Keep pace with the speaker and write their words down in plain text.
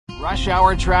Rush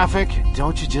hour traffic,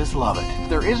 don't you just love it? If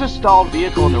there is a stalled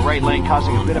vehicle in the right lane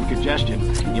causing a bit of congestion,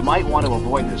 you might want to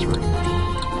avoid this route.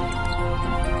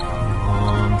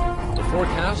 The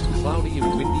forecast, cloudy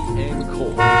and windy and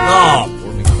cold.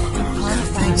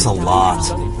 Thanks a lot.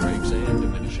 Sunny breaks and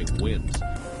diminishing winds.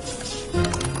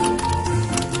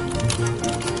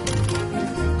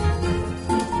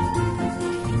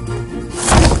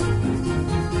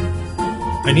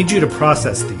 I need you to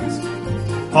process these.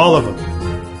 All of them.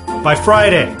 By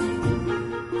Friday.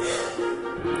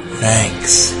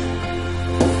 Thanks.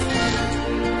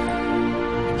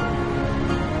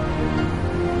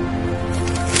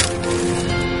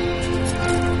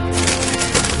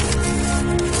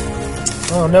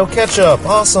 Oh, no ketchup.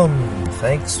 Awesome.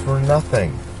 Thanks for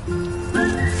nothing.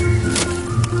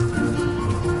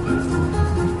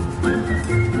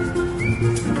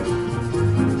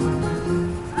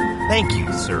 Thank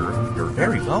you, sir. You're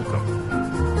very welcome.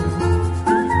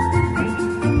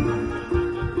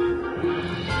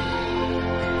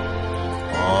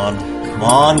 Come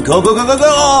on, go, go, go, go, go!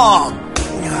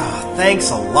 Ah,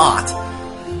 thanks a lot.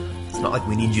 It's not like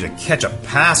we need you to catch a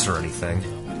pass or anything.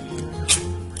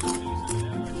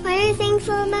 Why are you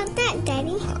thankful about that,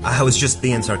 Daddy? I was just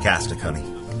being sarcastic, honey.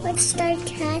 What's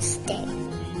sarcastic?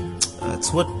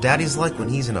 It's what Daddy's like when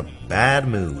he's in a bad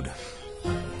mood.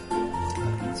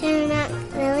 So you're not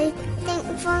really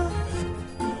thankful?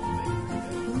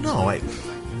 No,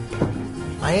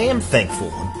 I am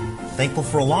thankful. I'm thankful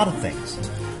for a lot of things.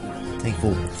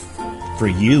 Thankful for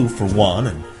you, for one,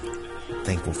 and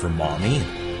thankful for Mommy.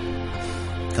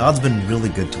 God's been really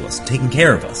good to us, taking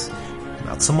care of us.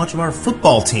 Not so much of our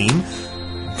football team,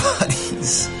 but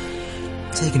He's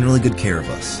taking really good care of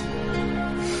us.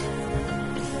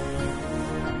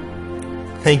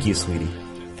 Thank you, sweetie.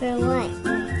 For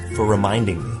what? For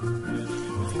reminding me.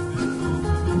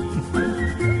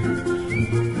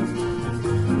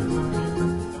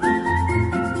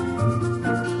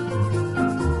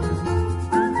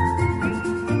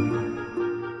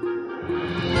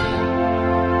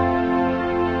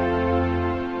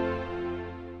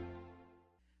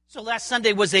 So last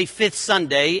Sunday was a fifth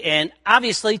Sunday, and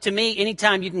obviously to me,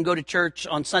 anytime you can go to church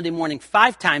on Sunday morning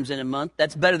 5 times in a month,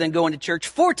 that's better than going to church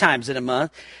 4 times in a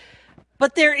month.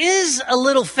 But there is a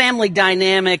little family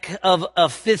dynamic of a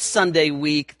fifth Sunday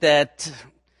week that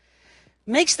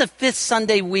makes the fifth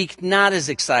Sunday week not as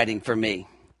exciting for me.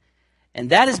 And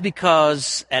that is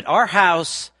because at our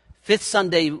house, fifth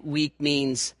Sunday week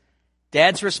means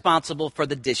Dad's responsible for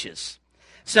the dishes.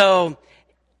 So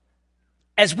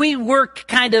as we work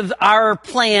kind of our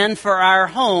plan for our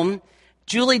home,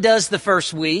 Julie does the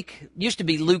first week. Used to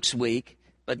be Luke's week,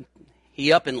 but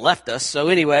he up and left us. So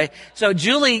anyway, so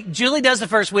Julie does the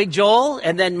first week, Joel,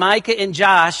 and then Micah and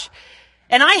Josh.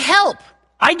 And I help.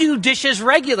 I do dishes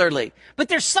regularly. But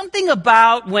there's something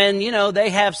about when, they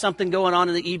have something going on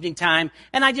in the evening time,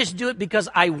 and I just do it because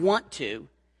I want to.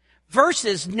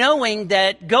 Versus knowing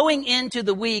that going into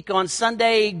the week on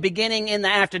Sunday, beginning in the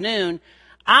afternoon,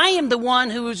 I am the one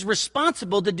who is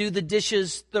responsible to do the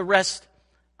dishes the rest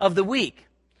of the week.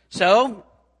 So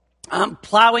I'm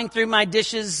plowing through my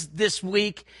dishes this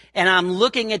week, and I'm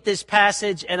looking at this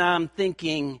passage, and I'm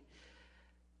thinking,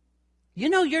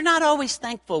 you're not always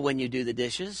thankful when you do the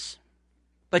dishes,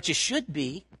 but you should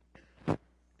be,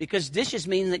 because dishes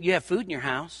mean that you have food in your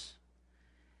house.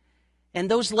 And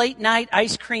those late night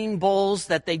ice cream bowls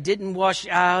that they didn't wash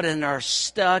out and are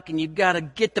stuck, and you've got to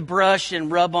get the brush and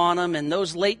rub on them. And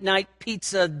those late night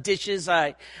pizza dishes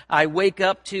I wake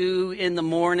up to in the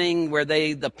morning where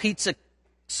the pizza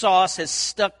sauce has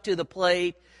stuck to the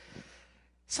plate.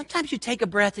 Sometimes you take a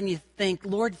breath and you think,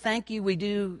 Lord, thank you we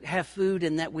do have food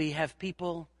and that we have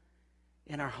people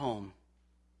in our home.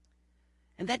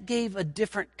 And that gave a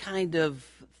different kind of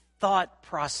thought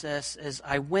process as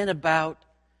I went about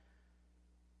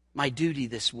my duty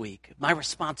this week, my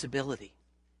responsibility.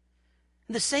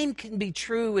 And the same can be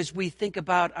true as we think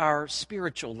about our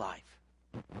spiritual life.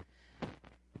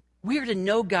 We are to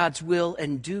know God's will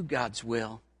and do God's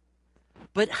will,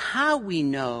 but how we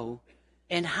know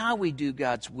and how we do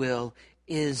God's will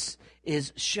is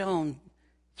shown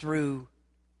through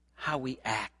how we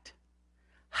act.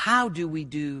 How do we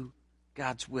do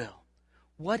God's will?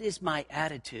 What is my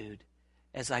attitude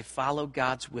as I follow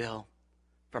God's will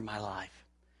for my life?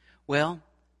 Well,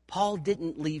 Paul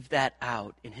didn't leave that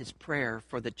out in his prayer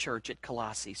for the church at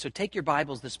Colossae. So take your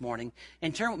Bibles this morning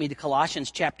and turn with me to Colossians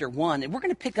chapter 1. And we're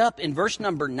going to pick up in verse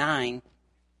number 9.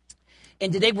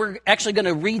 And today we're actually going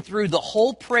to read through the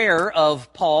whole prayer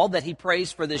of Paul that he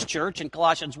prays for this church in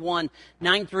Colossians 1,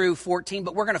 9 through 14.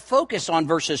 But we're going to focus on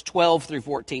verses 12 through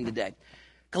 14 today.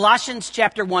 Colossians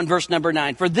chapter 1, verse number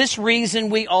 9. For this reason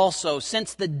we also,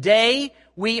 since the day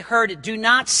we heard it, do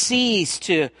not cease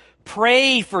to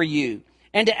pray for you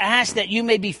and to ask that you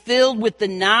may be filled with the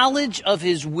knowledge of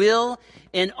his will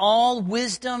in all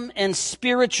wisdom and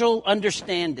spiritual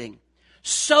understanding,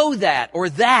 so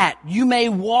that you may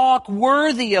walk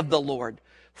worthy of the Lord,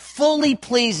 fully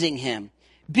pleasing him,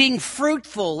 being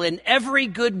fruitful in every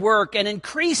good work and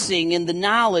increasing in the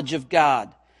knowledge of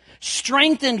God,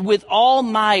 strengthened with all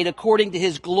might according to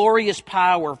his glorious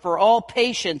power for all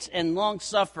patience and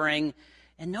long-suffering.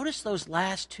 And notice those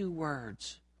last two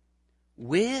words,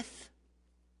 with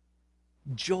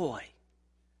joy.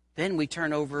 Then we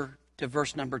turn over to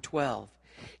verse number 12.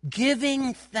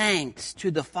 Giving thanks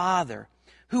to the Father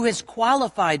who has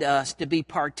qualified us to be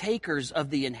partakers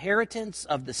of the inheritance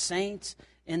of the saints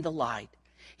in the light.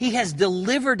 He has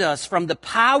delivered us from the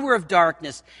power of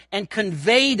darkness and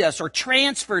conveyed us or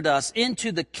transferred us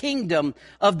into the kingdom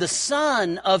of the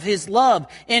Son of his love,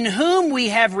 in whom we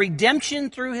have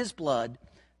redemption through his blood,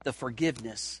 the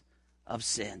forgiveness of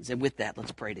sins. And with that,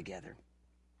 let's pray together.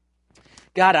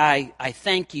 God, I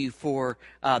thank you for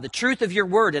the truth of your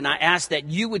word, and I ask that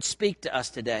you would speak to us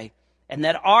today, and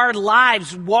that our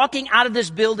lives walking out of this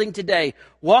building today,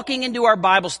 walking into our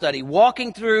Bible study,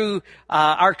 walking through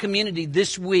our community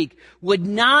this week, would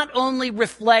not only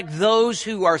reflect those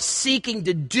who are seeking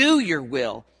to do your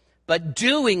will, but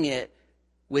doing it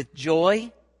with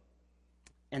joy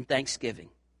and thanksgiving.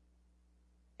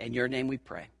 In your name we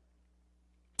pray.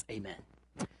 Amen.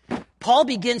 Paul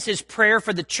begins his prayer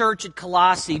for the church at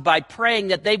Colossae by praying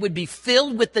that they would be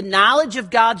filled with the knowledge of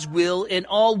God's will in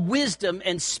all wisdom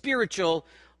and spiritual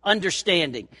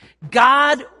understanding.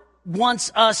 God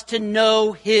wants us to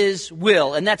know his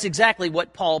will, and that's exactly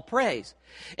what Paul prays.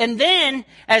 And then,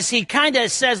 as he kind of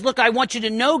says, look, I want you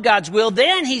to know God's will,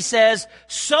 then he says,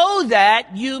 so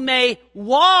that you may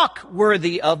walk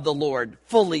worthy of the Lord,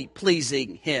 fully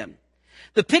pleasing him.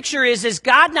 The picture is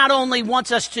God not only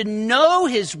wants us to know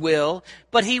his will,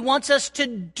 but he wants us to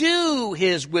do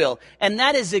his will. And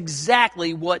that is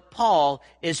exactly what Paul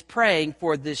is praying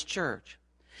for this church.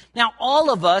 Now,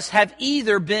 all of us have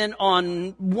either been on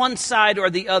one side or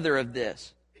the other of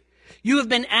this. You have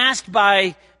been asked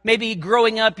by maybe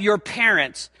growing up your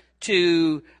parents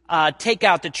to take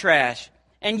out the trash.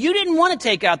 And you didn't want to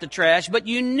take out the trash, but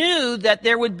you knew that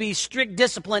there would be strict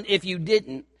discipline if you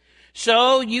didn't.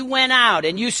 So you went out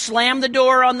and you slammed the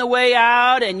door on the way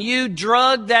out and you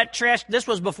drug that trash. This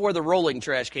was before the rolling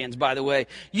trash cans, by the way.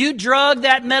 You drug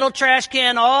that metal trash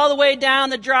can all the way down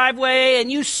the driveway and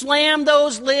you slammed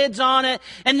those lids on it.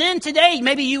 And then today,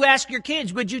 maybe you ask your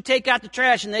kids, would you take out the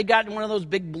trash? And they got one of those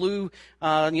big blue,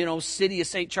 City of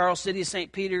St. Charles, City of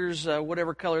St. Peter's,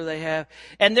 whatever color they have.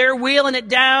 And they're wheeling it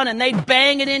down and they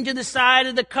bang it into the side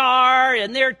of the car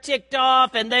and they're ticked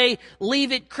off and they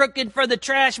leave it crooked for the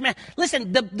trash man.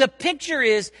 Listen, the picture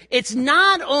is, it's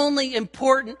not only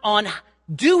important on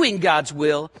doing God's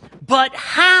will, but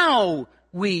how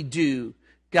we do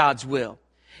God's will.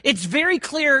 It's very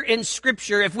clear in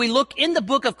Scripture, if we look in the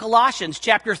book of Colossians,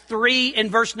 chapter 3 and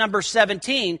verse number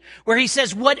 17, where he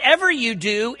says, whatever you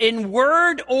do in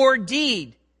word or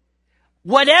deed,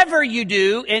 whatever you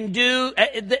do in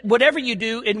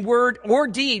word or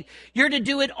deed, you're to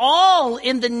do it all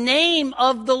in the name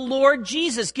of the Lord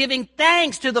Jesus, giving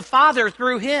thanks to the Father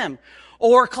through him.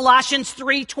 Or Colossians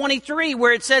 3:23,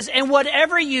 where it says, and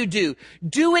whatever you do,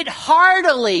 do it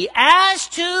heartily as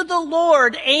to the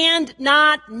Lord and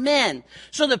not men.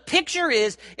 So the picture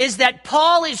is that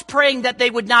Paul is praying that they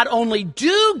would not only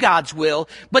do God's will,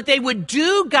 but they would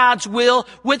do God's will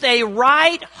with a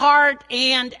right heart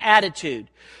and attitude.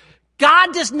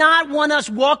 God does not want us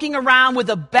walking around with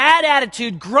a bad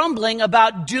attitude, grumbling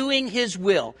about doing his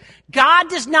will. God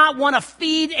does not want to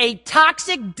feed a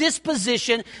toxic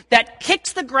disposition that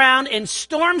kicks the ground and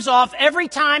storms off every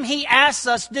time he asks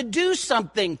us to do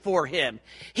something for him.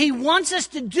 He wants us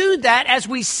to do that, as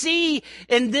we see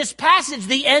in this passage,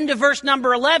 the end of verse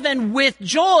number 11, with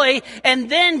joy, and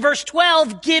then verse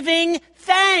 12, giving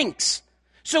thanks.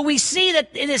 So we see that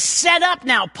it is set up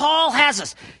now. Paul has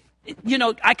us.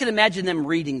 I can imagine them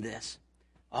reading this.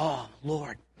 Oh,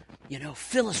 Lord,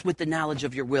 fill us with the knowledge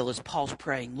of your will, as Paul's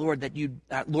praying. Lord, that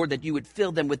you would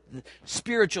fill them with the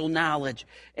spiritual knowledge.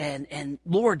 And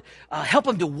Lord, help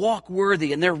them to walk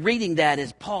worthy. And they're reading that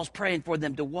as Paul's praying for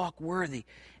them to walk worthy.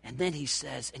 And then he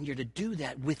says, and you're to do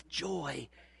that with joy,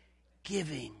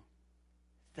 giving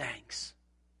thanks.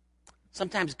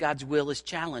 Sometimes God's will is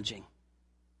challenging.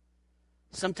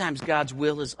 Sometimes God's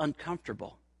will is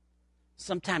uncomfortable.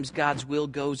 Sometimes God's will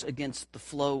goes against the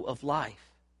flow of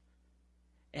life.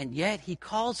 And yet he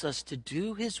calls us to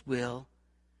do his will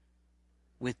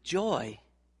with joy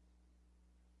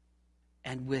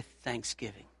and with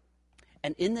thanksgiving.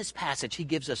 And in this passage, he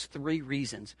gives us 3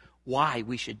 reasons why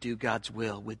we should do God's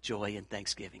will with joy and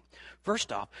thanksgiving.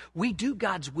 First off, we do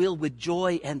God's will with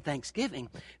joy and thanksgiving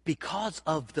because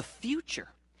of the future.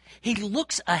 He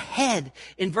looks ahead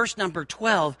in verse number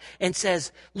 12 and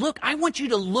says, look, I want you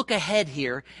to look ahead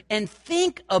here and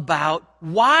think about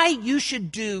why you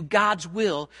should do God's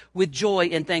will with joy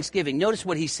and thanksgiving. Notice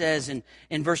what he says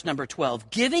in verse number 12.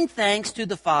 Giving thanks to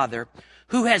the Father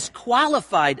who has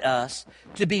qualified us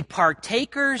to be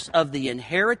partakers of the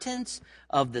inheritance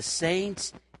of the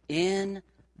saints in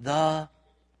the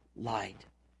light.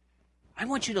 I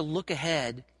want you to look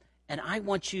ahead, and I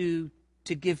want you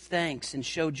to give thanks and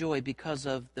show joy because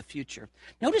of the future.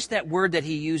 Notice that word that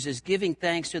he uses, giving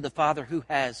thanks to the Father who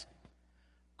has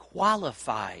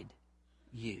qualified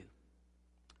you.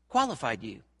 Qualified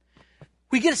you.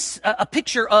 We get a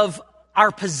picture of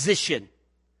our position,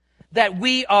 that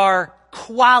we are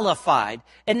qualified,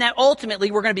 and that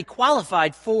ultimately we're going to be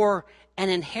qualified for an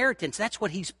inheritance. That's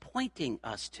what he's pointing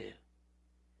us to.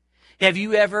 Have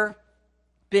you ever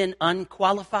been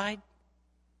unqualified?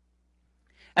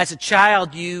 As a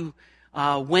child, you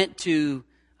went to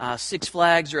Six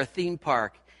Flags or a theme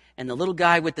park, and the little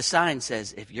guy with the sign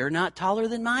says, if you're not taller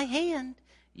than my hand,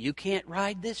 you can't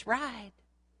ride this ride.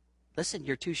 Listen,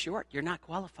 you're too short. You're not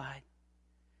qualified.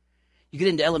 You get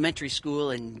into elementary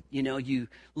school and, you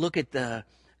look at the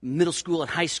middle school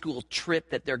and high school trip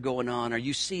that they're going on, or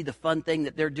you see the fun thing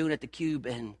that they're doing at the Cube,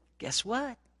 and guess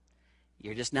what?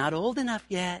 You're just not old enough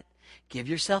yet. Give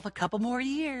yourself a couple more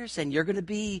years, and you're going to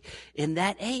be in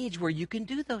that age where you can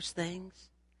do those things.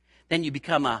 Then you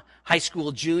become a high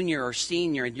school junior or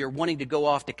senior, and you're wanting to go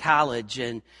off to college,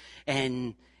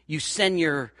 and you send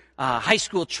your high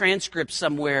school transcript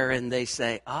somewhere, and they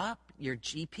say, your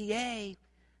GPA,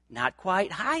 not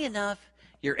quite high enough.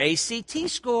 Your ACT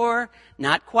score,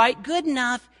 not quite good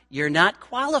enough. You're not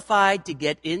qualified to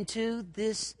get into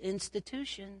this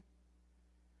institution.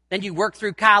 Then you work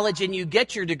through college and you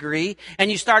get your degree and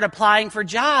you start applying for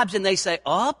jobs and they say,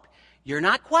 you're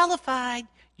not qualified.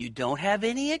 You don't have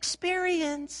any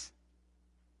experience.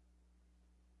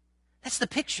 That's the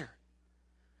picture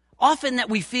often that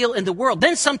we feel in the world.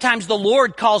 Then sometimes the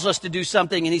Lord calls us to do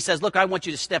something and he says, look, I want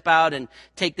you to step out and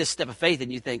take this step of faith.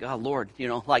 And you think, oh, Lord,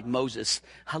 like Moses,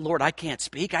 Lord, I can't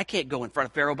speak. I can't go in front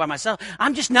of Pharaoh by myself.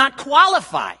 I'm just not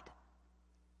qualified.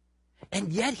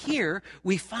 And yet here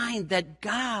we find that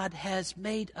God has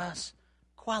made us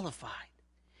qualified.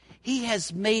 He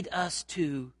has made us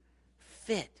to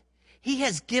fit. He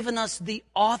has given us the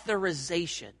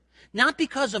authorization. Not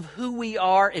because of who we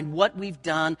are and what we've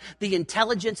done, the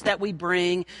intelligence that we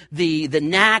bring, the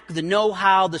knack, the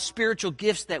know-how, the spiritual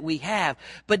gifts that we have.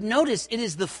 But notice, it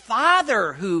is the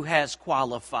Father who has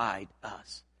qualified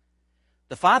us.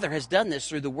 The Father has done this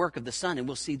through the work of the Son, and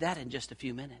we'll see that in just a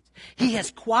few minutes. He has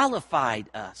qualified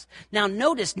us. Now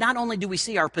notice, not only do we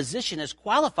see our position as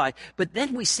qualified, but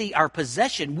then we see our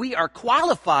possession. We are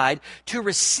qualified to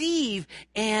receive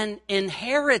an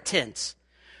inheritance.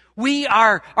 We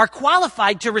are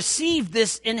qualified to receive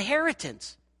this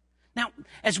inheritance. Now,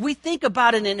 as we think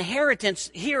about an inheritance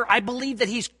here, I believe that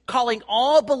he's calling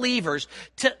all believers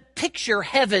to picture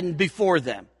heaven before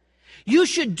them. You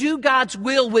should do God's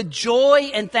will with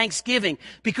joy and thanksgiving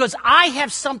because I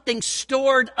have something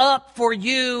stored up for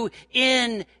you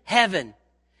in heaven.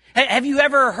 Have you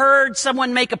ever heard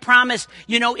someone make a promise,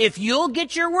 if you'll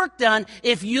get your work done,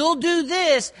 if you'll do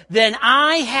this, then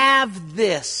I have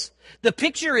this. The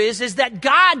picture is that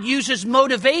God uses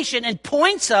motivation and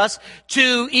points us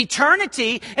to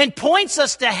eternity and points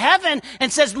us to heaven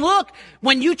and says, look,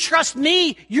 when you trust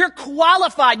me, you're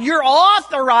qualified, you're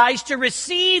authorized to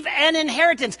receive an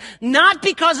inheritance, not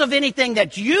because of anything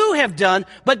that you have done,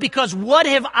 but because what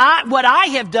I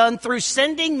have done through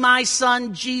sending my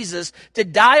son Jesus to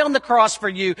die on the cross for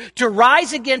you, to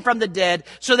rise again from the dead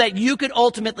so that you could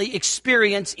ultimately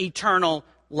experience eternal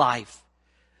life.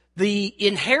 The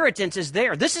inheritance is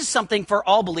there. This is something for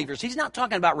all believers. He's not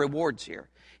talking about rewards here.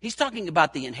 He's talking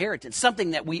about the inheritance,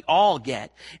 something that we all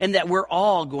get and that we're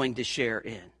all going to share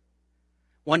in.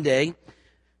 One day,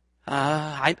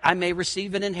 I may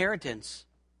receive an inheritance.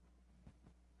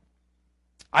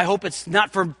 I hope it's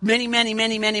not for many, many,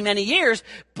 many, many, many years,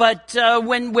 but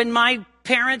when my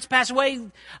parents pass away,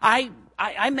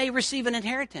 I may receive an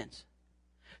inheritance.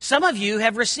 Some of you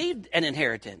have received an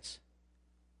inheritance.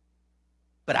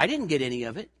 But I didn't get any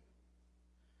of it.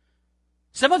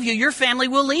 Some of you, your family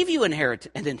will leave you an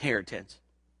inheritance.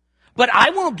 But I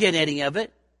won't get any of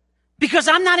it because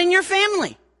I'm not in your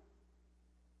family.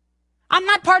 I'm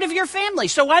not part of your family,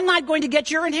 so I'm not going to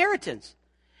get your inheritance.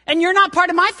 And you're not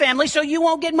part of my family, so you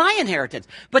won't get my inheritance.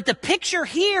 But the picture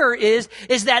here is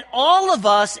that all of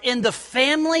us in the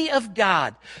family of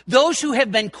God, those who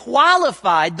have been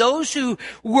qualified, those who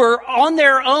were on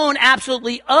their own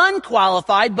absolutely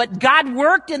unqualified, but God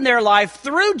worked in their life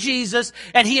through Jesus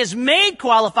and He has made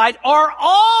qualified, are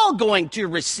all going to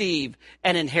receive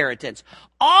an inheritance.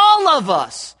 All of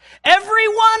us, every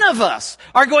one of us,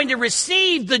 are going to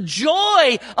receive the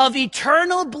joy of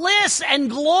eternal bliss and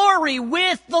glory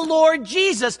with the Lord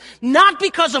Jesus, not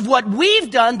because of what we've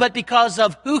done, but because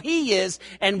of who He is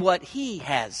and what He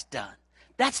has done.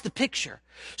 That's the picture.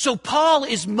 So Paul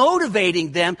is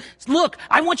motivating them. Look,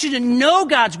 I want you to know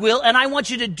God's will and I want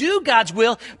you to do God's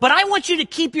will, but I want you to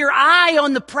keep your eye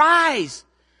on the prize.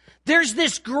 There's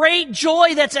this great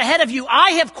joy that's ahead of you.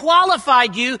 I have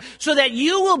qualified you so that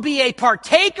you will be a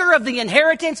partaker of the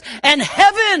inheritance and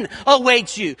heaven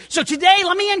awaits you. So today,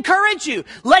 let me encourage you.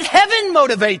 Let heaven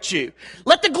motivate you.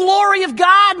 Let the glory of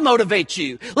God motivate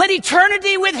you. Let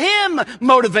eternity with Him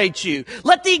motivate you.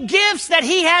 Let the gifts that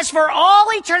He has for all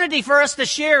eternity for us to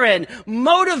share in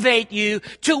motivate you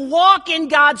to walk in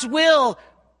God's will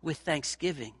with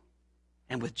thanksgiving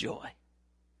and with joy.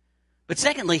 But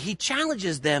secondly, he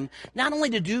challenges them not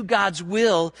only to do God's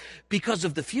will because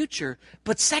of the future,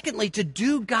 but secondly, to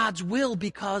do God's will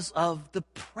because of the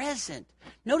present.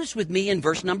 Notice with me in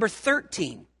verse number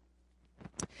 13.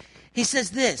 He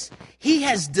says this, He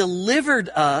has delivered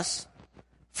us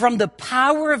from the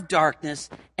power of darkness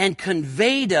and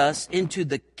conveyed us into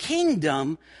the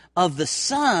kingdom of the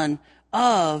Son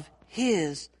of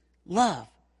His love.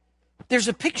 There's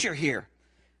a picture here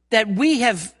that we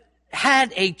have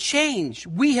had a change.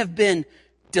 We have been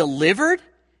delivered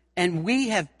and we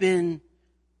have been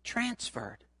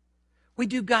transferred. We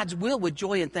do God's will with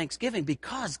joy and thanksgiving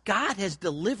because God has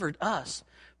delivered us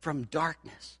from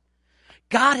darkness.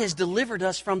 God has delivered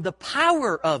us from the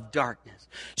power of darkness,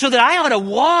 so that I ought to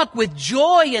walk with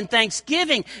joy and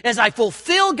thanksgiving as I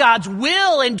fulfill God's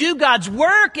will and do God's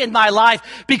work in my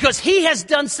life, because He has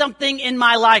done something in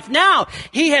my life now.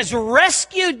 He has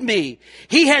rescued me.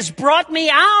 He has brought me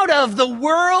out of the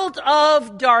world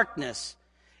of darkness.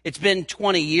 It's been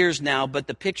 20 years now, but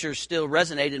the pictures still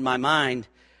resonate in my mind.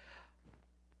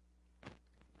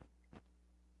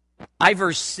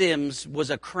 Ivor Sims was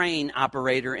a crane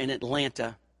operator in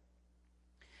Atlanta.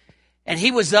 And he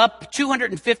was up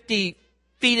 250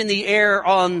 feet in the air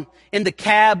in the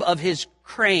cab of his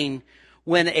crane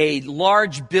when a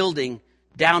large building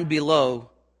down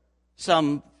below,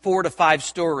 some 4 to 5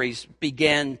 stories,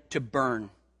 began to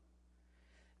burn.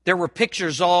 There were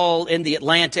pictures all in the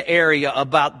Atlanta area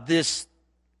about this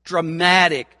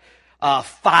dramatic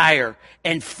fire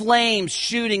and flames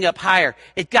shooting up higher.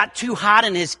 It got too hot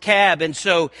in his cab, and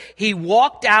so he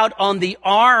walked out on the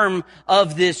arm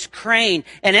of this crane.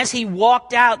 And as he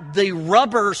walked out, the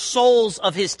rubber soles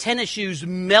of his tennis shoes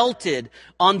melted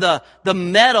on the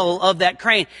metal of that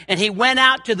crane. And he went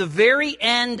out to the very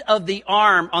end of the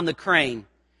arm on the crane.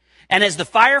 And as the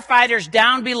firefighters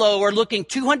down below are looking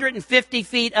 250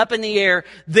 feet up in the air,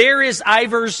 there is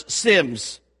Ivor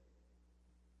Sims.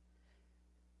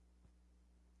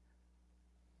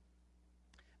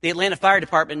 The Atlanta Fire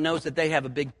Department knows that they have a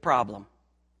big problem.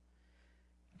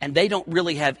 And they don't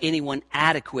really have anyone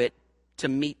adequate to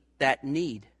meet that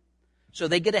need. So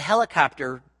they get a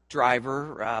helicopter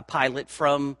driver, pilot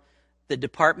from the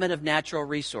Department of Natural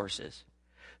Resources,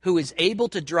 who is able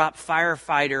to drop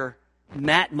firefighter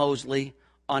Matt Mosley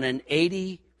on an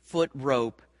 80-foot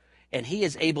rope. And he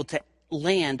is able to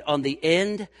land on the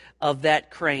end of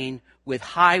that crane with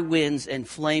high winds and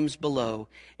flames below,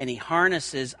 and he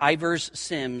harnesses Ivor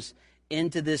Sims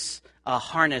into this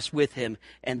harness with him,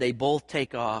 and they both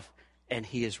take off, and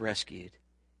he is rescued.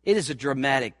 It is a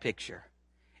dramatic picture.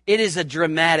 It is a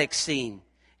dramatic scene.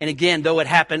 And again, though it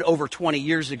happened over 20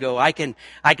 years ago, I can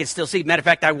still see. Matter of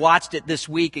fact, I watched it this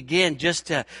week again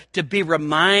just to be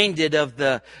reminded of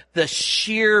the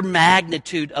sheer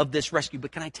magnitude of this rescue.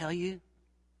 But can I tell you,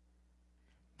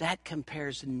 that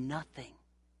compares nothing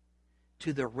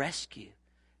to the rescue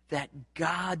that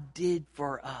God did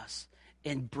for us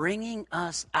in bringing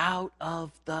us out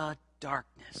of the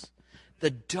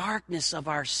darkness of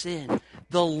our sin,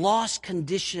 the lost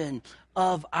condition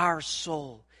of our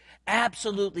soul,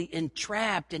 absolutely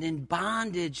entrapped and in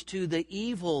bondage to the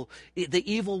evil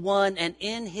one and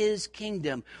in his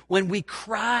kingdom. When we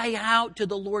cry out to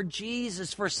the Lord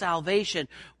Jesus for salvation,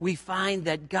 we find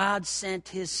that God sent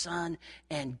His Son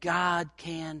and God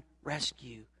can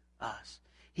rescue us.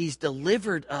 He's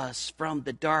delivered us from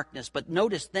the darkness. But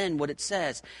notice then what it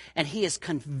says. And He has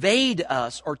conveyed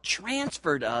us or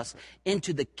transferred us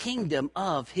into the kingdom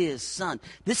of His Son.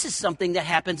 This is something that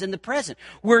happens in the present.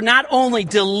 We're not only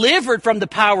delivered from the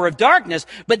power of darkness,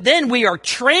 but then we are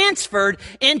transferred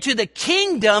into the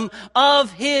kingdom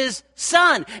of His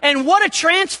Son. And what a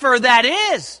transfer that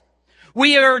is!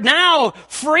 We are now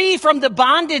free from the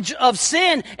bondage of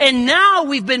sin, and now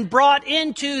we've been brought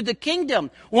into the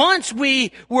kingdom. Once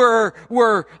we were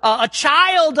a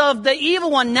child of the evil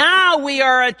one. Now we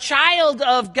are a child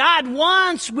of God.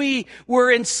 Once we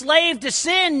were enslaved to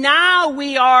sin. Now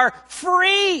we are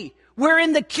free. We're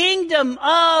in the kingdom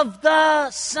of the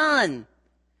Son.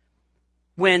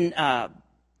 When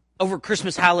over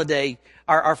Christmas holiday,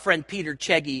 our friend Peter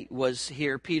Cheggy was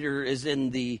here. Peter is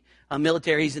in the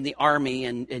military. He's in the Army,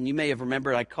 and you may have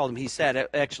remembered I called him. He sat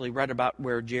actually right about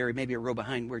where Jerry, maybe a row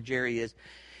behind where Jerry is,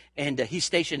 and he's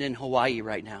stationed in Hawaii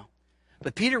right now.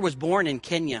 But Peter was born in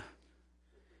Kenya,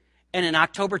 and in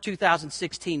October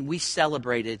 2016, we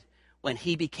celebrated when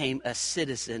he became a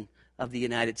citizen of the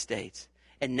United States.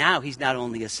 And now he's not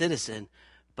only a citizen,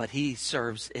 but he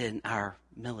serves in our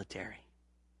military.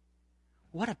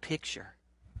 What a picture.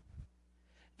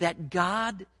 That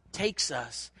God takes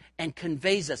us and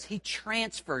conveys us. He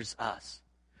transfers us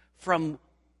from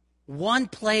one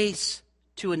place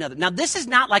to another. Now, this is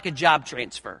not like a job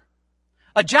transfer.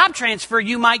 A job transfer,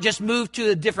 you might just move to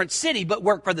a different city but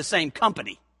work for the same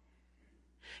company.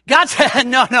 God said,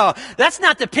 no, that's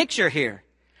not the picture here.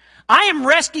 I am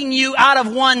rescuing you out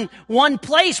of one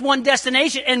place, one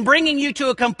destination, and bringing you to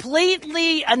a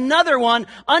completely another one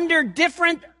under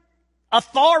different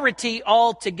authority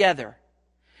altogether.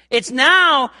 It's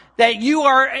now that you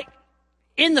are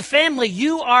in the family,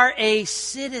 you are a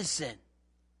citizen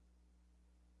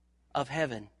of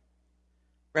heaven.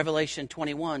 Revelation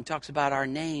 21 talks about our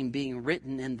name being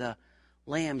written in the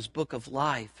Lamb's book of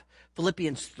life.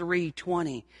 Philippians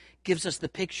 3:20 gives us the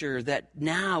picture that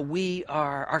now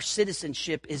our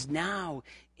citizenship is now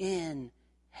in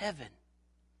heaven.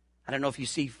 I don't know if you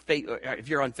see, if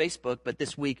you're on Facebook, but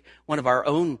this week, one of our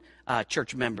own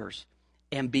church members,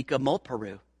 Ambika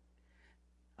Mulparu,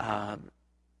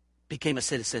 became a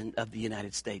citizen of the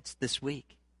United States this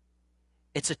week.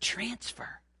 It's a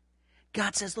transfer.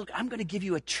 God says, look, I'm going to give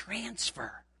you a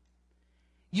transfer.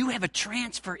 You have a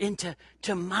transfer into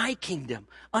my kingdom,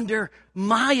 under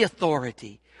my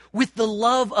authority, with the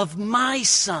love of my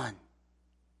Son.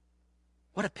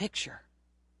 What a picture.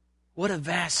 What a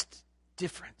vast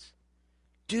difference.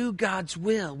 Do God's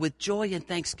will with joy and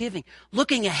thanksgiving,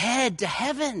 looking ahead to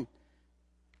heaven.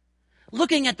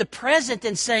 Looking at the present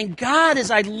and saying, God,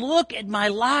 as I look at my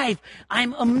life,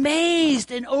 I'm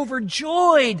amazed and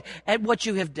overjoyed at what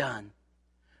you have done.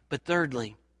 But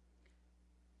thirdly,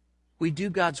 we do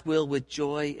God's will with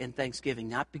joy and thanksgiving,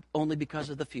 not only because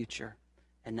of the future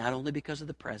and not only because of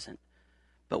the present,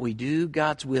 but we do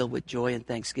God's will with joy and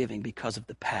thanksgiving because of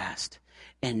the past.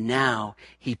 And now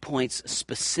He points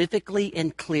specifically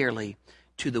and clearly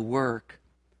to the work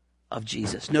of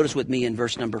Jesus. Notice with me in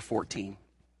verse number 14.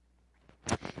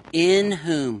 In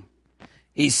whom,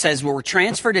 he says, we're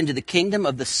transferred into the kingdom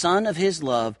of the Son of His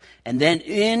love, and then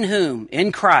in whom,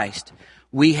 in Christ,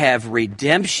 we have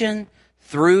redemption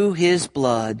through His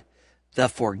blood, the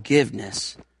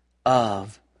forgiveness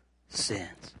of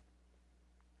sins.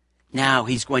 Now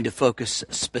he's going to focus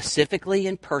specifically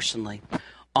and personally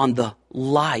on the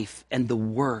life and the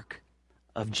work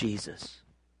of Jesus.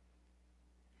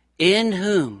 In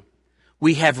whom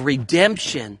we have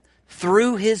redemption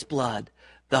through His blood,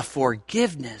 the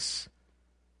forgiveness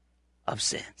of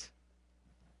sins.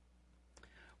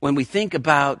 When we think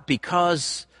about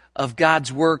because of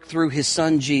God's work through His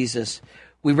Son Jesus,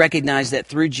 we recognize that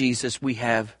through Jesus we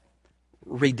have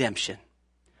redemption.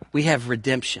 We have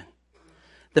redemption.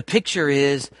 The picture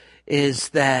is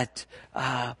that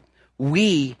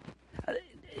we,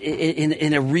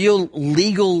 in a real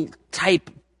legal type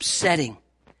setting,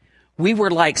 we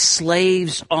were like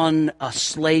slaves on a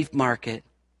slave market,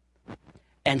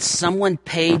 and someone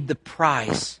paid the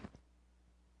price.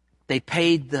 They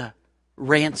paid the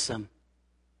ransom,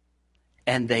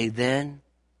 and they then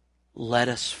let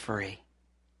us free.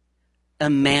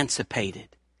 Emancipated.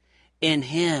 In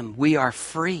Him, we are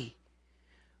free.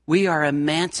 We are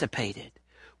emancipated.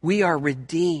 We are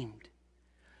redeemed.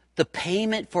 The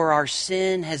payment for our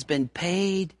sin has been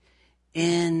paid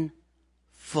in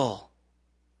full.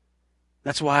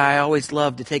 That's why I always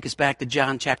love to take us back to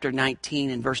John chapter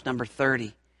 19 and verse number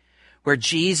 30, where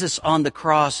Jesus on the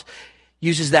cross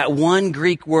uses that one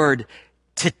Greek word,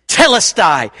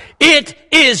 tetelestai. It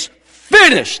is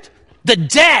finished. The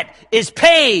debt is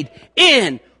paid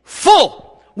in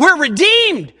full. We're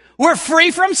redeemed. We're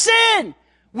free from sin.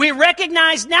 We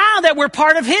recognize now that we're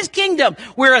part of His kingdom.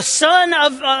 We're a son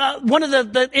of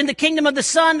in the kingdom of the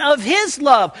Son of His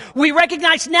love. We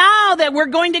recognize now that we're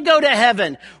going to go to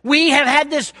heaven. We have had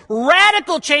this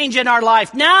radical change in our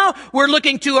life. Now we're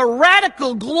looking to a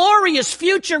radical, glorious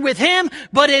future with Him,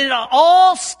 but it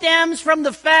all stems from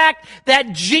the fact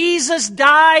that Jesus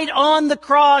died on the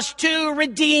cross to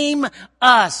redeem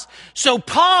us. So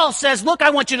Paul says, look, I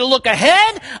want you to look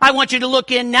ahead. I want you to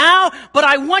look in now, but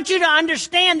I want you to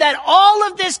understand that all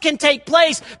of this can take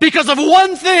place because of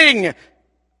one thing: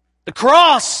 the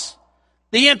cross,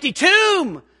 the empty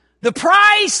tomb, the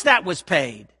price that was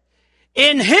paid.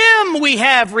 In Him we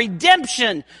have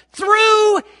redemption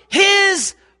through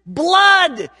His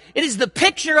blood. It is the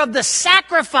picture of the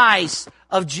sacrifice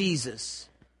of Jesus.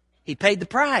 He paid the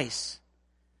price.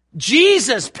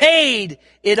 Jesus paid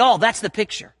it all. That's the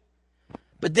picture.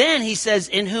 But then he says,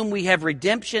 in whom we have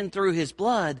redemption through His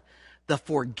blood, the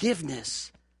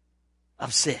forgiveness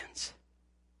of sins.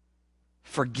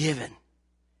 Forgiven.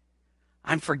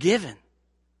 I'm forgiven.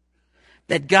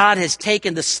 That God has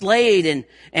taken the slate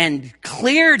and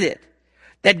cleared it.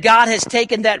 That God has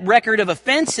taken that record of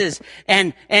offenses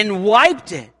and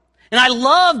wiped it. And I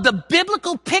love the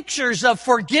biblical pictures of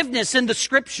forgiveness in the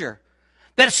Scripture.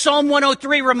 That Psalm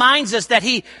 103 reminds us that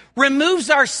He removes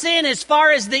our sin as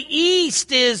far as the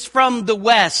east is from the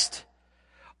west.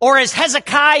 Or as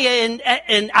Hezekiah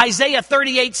in Isaiah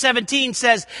 38:17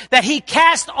 says, that He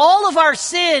cast all of our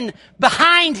sin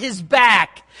behind His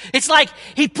back. It's like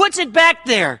He puts it back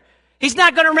there. He's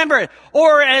not going to remember it.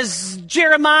 Or as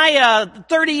Jeremiah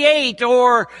 38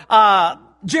 or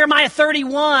Jeremiah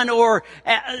 31 or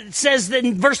says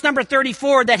in verse number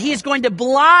 34 that He is going to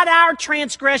blot our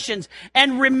transgressions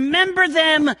and remember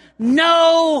them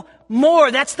no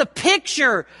more. That's the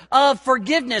picture of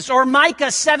forgiveness. Or Micah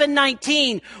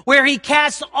 7:19, where He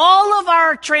casts all of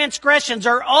our transgressions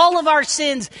or all of our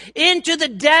sins into the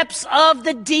depths of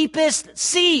the deepest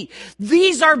sea.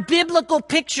 These are biblical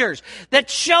pictures that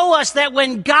show us that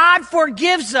when God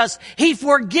forgives us, He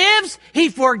forgives, He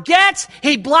forgets,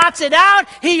 He blots it out,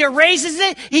 He erases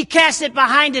it, He casts it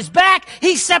behind His back,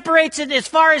 He separates it as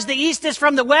far as the east is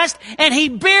from the west, and He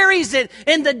buries it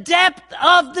in the depth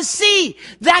of the sea.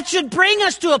 That should bring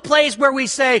us to a place where we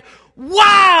say,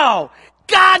 wow,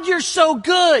 God, You're so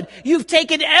good. You've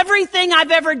taken everything I've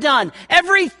ever done,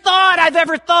 every thought I've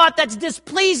ever thought that's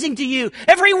displeasing to You,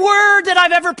 every word that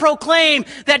I've ever proclaimed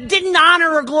that didn't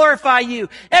honor or glorify You,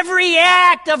 every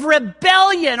act of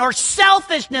rebellion or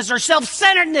selfishness or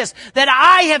self-centeredness that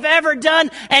I have ever done,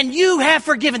 and You have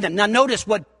forgiven them. Now notice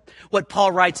what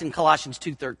Paul writes in Colossians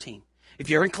 2:13.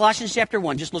 If you're in Colossians chapter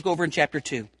 1, just look over in chapter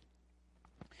 2.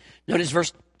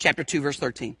 Notice chapter 2, verse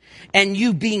 13. And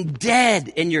you being dead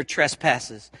in your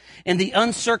trespasses and the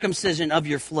uncircumcision of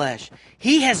your flesh,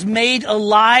 He has made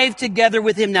alive together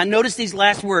with Him. Now notice these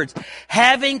last words.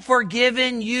 Having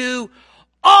forgiven you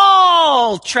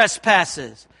all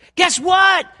trespasses. Guess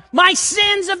what? My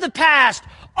sins of the past,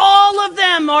 all of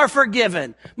them are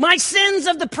forgiven. My sins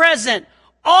of the present,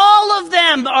 all of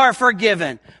them are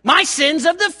forgiven. My sins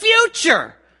of the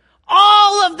future,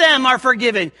 all of them are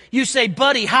forgiven. You say,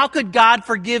 buddy, how could God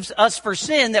forgive us for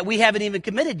sin that we haven't even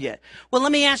committed yet? Well,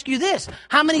 let me ask you this.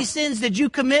 How many sins did you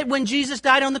commit when Jesus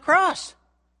died on the cross?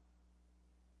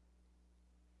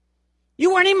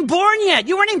 You weren't even born yet.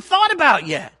 You weren't even thought about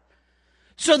yet.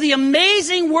 So the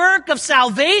amazing work of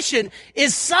salvation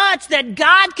is such that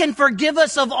God can forgive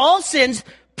us of all sins,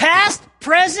 past,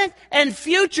 present, and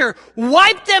future,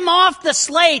 wipe them off the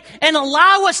slate and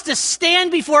allow us to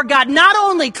stand before God, not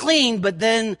only clean, but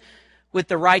then with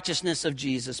the righteousness of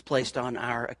Jesus placed on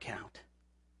our account.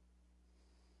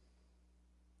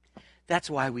 That's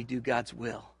why we do God's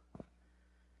will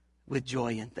with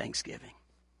joy and thanksgiving.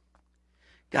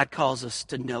 God calls us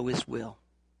to know His will.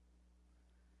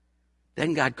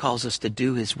 Then God calls us to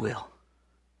do His will.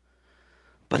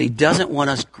 But He doesn't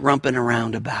want us grumping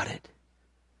around about it.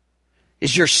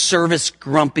 Is your service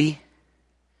grumpy?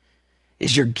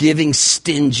 Is your giving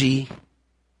stingy?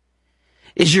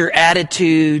 Is your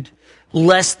attitude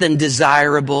less than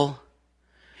desirable?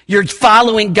 You're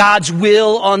following God's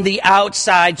will on the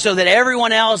outside so that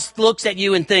everyone else looks at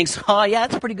you and thinks, oh yeah,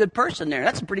 that's a pretty good person there.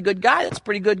 That's a pretty good guy. That's a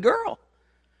pretty good girl.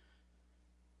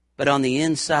 But on the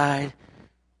inside,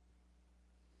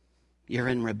 you're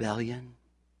in rebellion.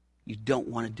 You don't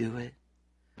want to do it.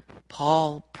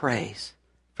 Paul prays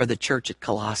for the church at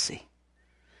Colossae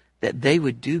that they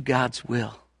would do God's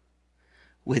will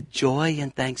with joy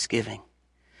and thanksgiving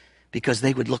because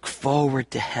they would look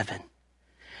forward to heaven.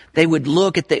 They would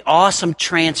look at the awesome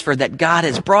transfer that God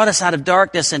has brought us out of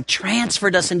darkness and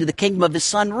transferred us into the kingdom of His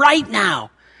Son right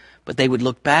now. But they would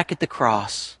look back at the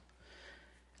cross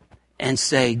and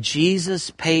say, Jesus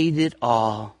paid it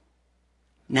all.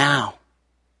 Now,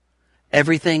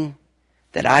 everything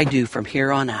that I do from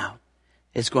here on out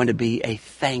is going to be a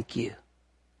thank you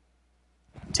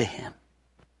to Him.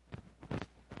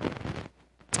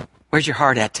 Where's your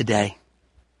heart at today?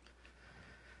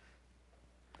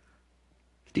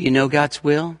 Do you know God's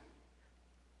will?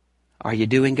 Are you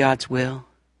doing God's will?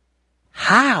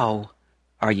 How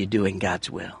are you doing God's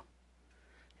will?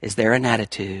 Is there an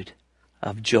attitude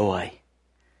of joy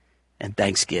and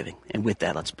thanksgiving? And with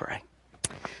that, let's pray.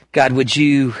 God, would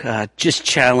you just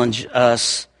challenge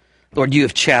us? Lord, you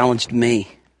have challenged me.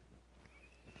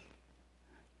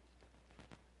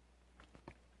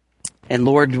 And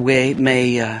Lord, we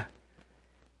may,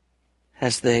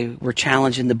 as they were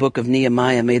challenged in the book of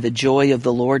Nehemiah, may the joy of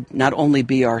the Lord not only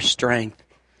be our strength,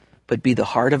 but be the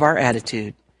heart of our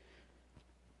attitude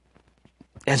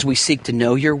as we seek to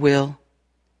know your will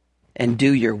and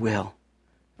do your will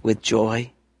with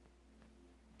joy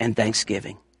and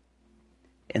thanksgiving.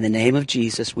 In the name of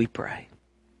Jesus we pray.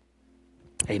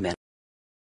 Amen.